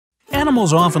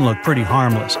Animals often look pretty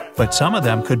harmless, but some of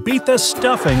them could beat the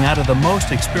stuffing out of the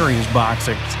most experienced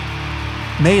boxers.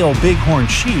 Male bighorn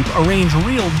sheep arrange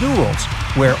real duels,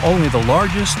 where only the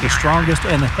largest, the strongest,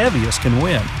 and the heaviest can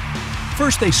win.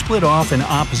 First, they split off in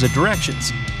opposite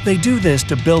directions. They do this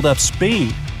to build up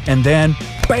speed, and then,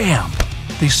 bam!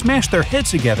 They smash their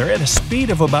heads together at a speed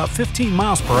of about 15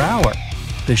 miles per hour.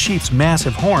 The sheep's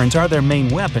massive horns are their main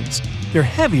weapons. They're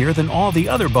heavier than all the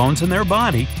other bones in their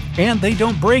body, and they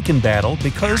don't break in battle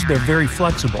because they're very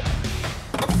flexible.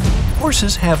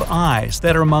 Horses have eyes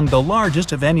that are among the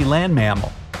largest of any land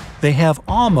mammal. They have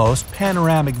almost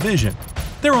panoramic vision.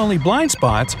 Their only blind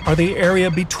spots are the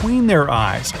area between their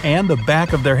eyes and the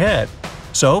back of their head,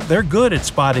 so they're good at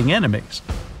spotting enemies.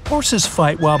 Horses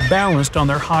fight while balanced on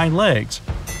their hind legs.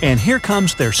 And here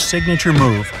comes their signature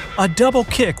move, a double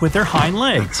kick with their hind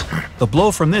legs. The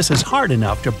blow from this is hard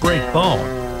enough to break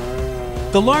bone.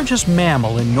 The largest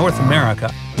mammal in North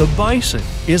America, the bison,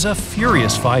 is a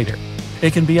furious fighter.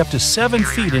 It can be up to 7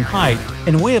 feet in height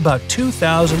and weigh about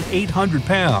 2,800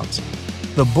 pounds.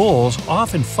 The bulls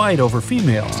often fight over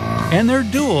females, and their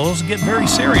duels get very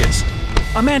serious.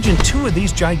 Imagine 2 of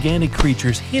these gigantic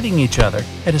creatures hitting each other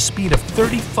at a speed of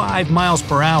 35 miles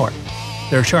per hour.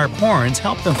 Their sharp horns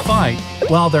help them fight,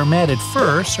 while their matted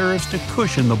fur serves to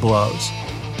cushion the blows.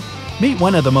 Meet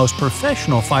one of the most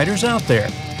professional fighters out there,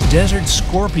 desert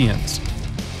scorpions.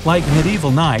 Like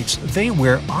medieval knights, they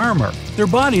wear armor. Their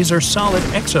bodies are solid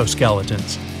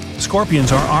exoskeletons.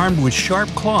 Scorpions are armed with sharp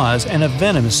claws and a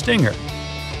venomous stinger.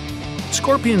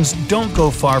 Scorpions don't go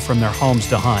far from their homes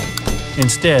to hunt.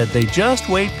 Instead, they just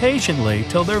wait patiently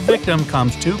till their victim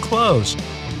comes too close.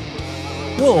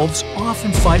 Wolves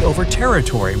often fight over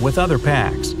territory with other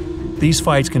packs. These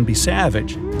fights can be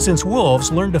savage, since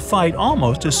wolves learn to fight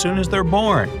almost as soon as they're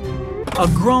born. A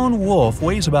grown wolf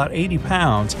weighs about 80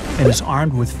 pounds and is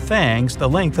armed with fangs the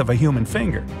length of a human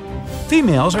finger.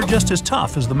 Females are just as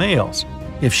tough as the males.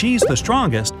 If she's the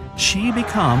strongest, she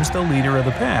becomes the leader of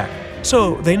the pack.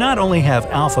 So they not only have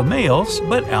alpha males,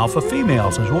 but alpha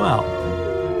females as well.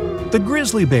 The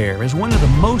grizzly bear is one of the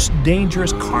most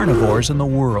dangerous carnivores in the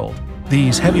world.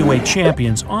 These heavyweight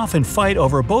champions often fight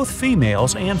over both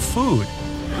females and food.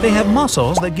 They have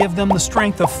muscles that give them the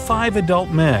strength of 5 adult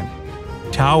men.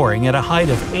 Towering at a height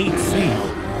of 8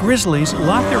 feet, grizzlies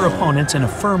lock their opponents in a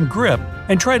firm grip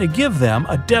and try to give them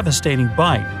a devastating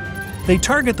bite. They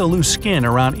target the loose skin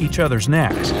around each other's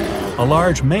necks. A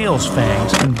large male's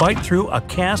fangs can bite through a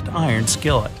cast iron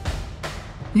skillet.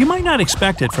 You might not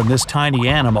expect it from this tiny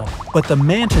animal, but the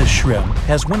mantis shrimp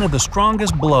has one of the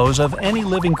strongest blows of any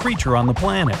living creature on the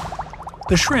planet.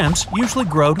 The shrimps usually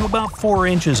grow to about 4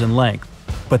 inches in length,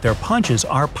 but their punches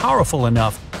are powerful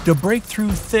enough to break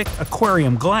through thick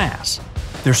aquarium glass.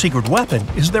 Their secret weapon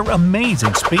is their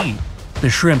amazing speed. The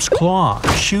shrimp's claw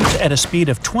shoots at a speed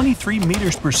of 23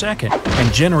 meters per second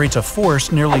and generates a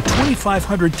force nearly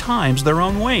 2,500 times their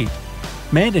own weight.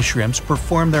 Mantis shrimps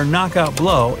perform their knockout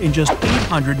blow in just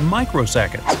 800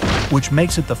 microseconds, which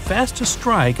makes it the fastest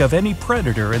strike of any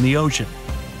predator in the ocean.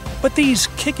 But these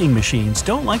kicking machines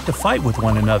don't like to fight with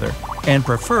one another and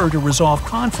prefer to resolve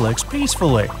conflicts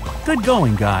peacefully. Good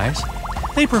going, guys.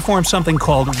 They perform something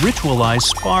called ritualized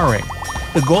sparring.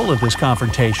 The goal of this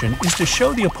confrontation is to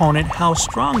show the opponent how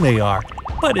strong they are,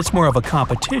 but it's more of a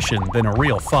competition than a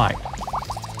real fight.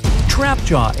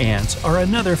 Trapjaw ants are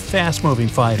another fast-moving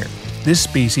fighter. This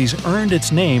species earned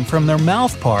its name from their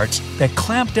mouth parts that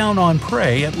clamp down on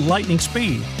prey at lightning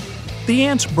speed. The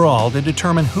ants brawl to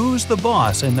determine who's the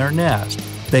boss in their nest.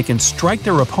 They can strike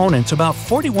their opponents about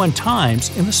 41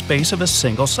 times in the space of a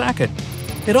single second.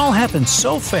 It all happens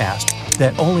so fast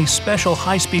that only special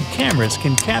high-speed cameras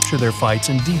can capture their fights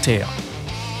in detail.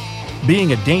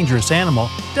 Being a dangerous animal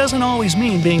doesn't always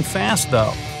mean being fast,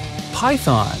 though.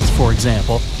 Pythons, for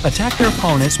example, attack their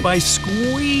opponents by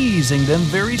squeezing them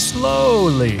very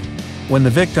slowly. When the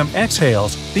victim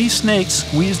exhales, these snakes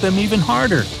squeeze them even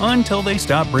harder until they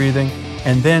stop breathing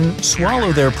and then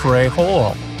swallow their prey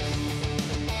whole.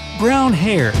 Brown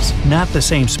hares, not the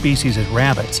same species as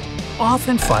rabbits,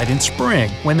 often fight in spring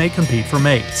when they compete for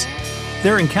mates.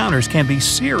 Their encounters can be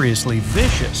seriously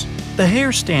vicious. The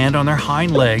hares stand on their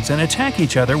hind legs and attack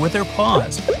each other with their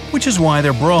paws, which is why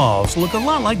their brawls look a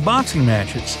lot like boxing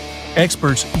matches.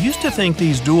 Experts used to think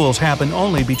these duels happen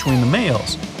only between the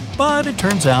males, but it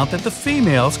turns out that the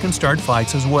females can start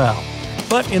fights as well.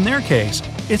 But in their case,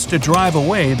 it's to drive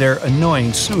away their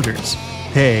annoying suitors.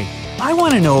 Hey, I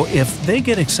want to know if they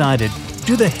get excited,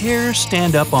 do the hares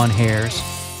stand up on hares?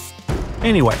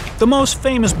 Anyway, the most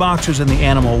famous boxers in the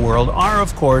animal world are,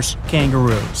 of course,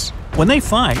 kangaroos. When they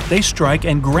fight, they strike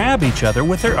and grab each other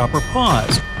with their upper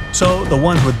paws. so the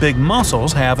ones with big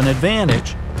muscles have an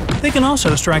advantage. They can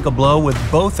also strike a blow with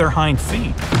both their hind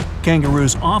feet.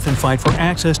 Kangaroos often fight for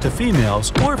access to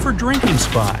females or for drinking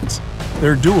spots.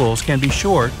 Their duels can be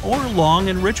short or long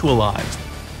and ritualized.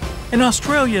 An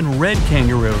Australian red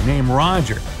kangaroo named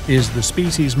Roger is the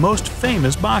species' most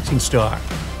famous boxing star.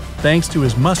 Thanks to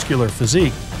his muscular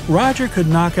physique, Roger could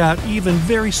knock out even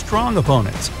very strong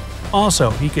opponents. Also,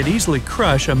 he could easily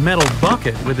crush a metal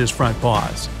bucket with his front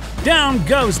paws. Down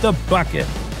goes the bucket!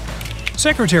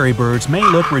 Secretary birds may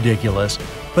look ridiculous,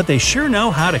 but they sure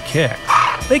know how to kick.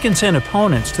 They can send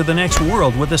opponents to the next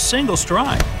world with a single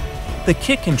strike. The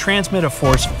kick can transmit a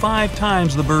force 5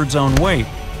 times the bird's own weight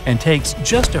and takes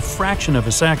just a fraction of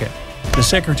a second. The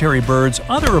secretary bird's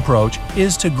other approach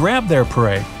is to grab their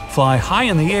prey, fly high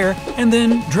in the air, and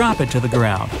then drop it to the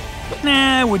ground.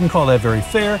 Nah, I wouldn't call that very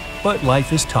fair, but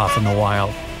life is tough in the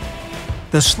wild.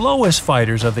 The slowest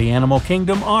fighters of the animal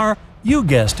kingdom are, you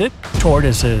guessed it,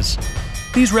 tortoises.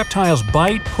 These reptiles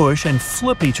bite, push, and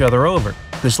flip each other over.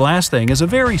 This last thing is a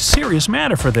very serious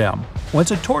matter for them.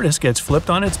 Once a tortoise gets flipped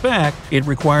on its back, it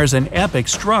requires an epic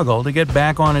struggle to get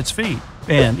back on its feet.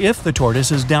 And if the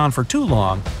tortoise is down for too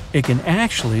long, it can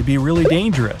actually be really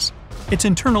dangerous. Its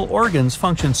internal organs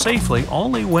function safely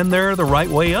only when they're the right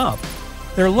way up.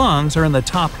 Their lungs are in the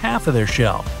top half of their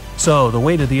shell, so the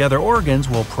weight of the other organs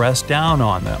will press down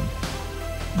on them.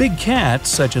 Big cats,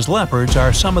 such as leopards,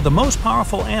 are some of the most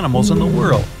powerful animals in the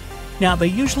world. Now, they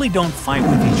usually don't fight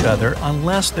with each other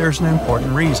unless there's an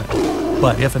important reason.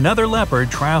 But if another leopard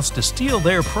tries to steal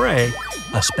their prey,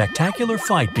 a spectacular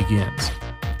fight begins.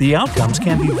 The outcomes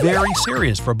can be very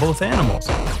serious for both animals.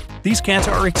 These cats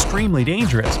are extremely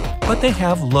dangerous, but they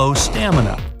have low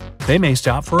stamina. They may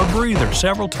stop for a breather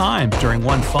several times during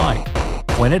one fight.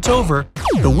 When it's over,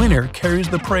 the winner carries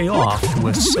the prey off to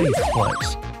a safe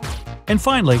place. And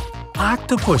finally,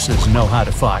 octopuses know how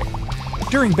to fight.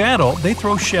 During battle, they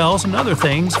throw shells and other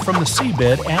things from the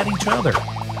seabed at each other.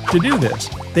 To do this,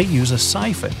 they use a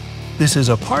siphon. This is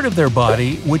a part of their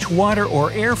body which water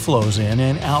or air flows in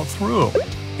and out through.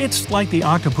 It's like the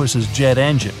octopus's jet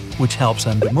engine, which helps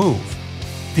them to move.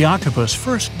 The octopus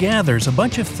first gathers a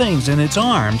bunch of things in its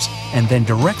arms and then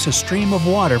directs a stream of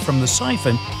water from the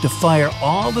siphon to fire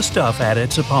all the stuff at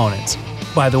its opponents.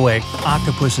 By the way,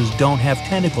 octopuses don't have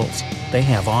tentacles, they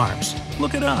have arms.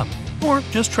 Look it up, or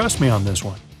just trust me on this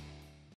one.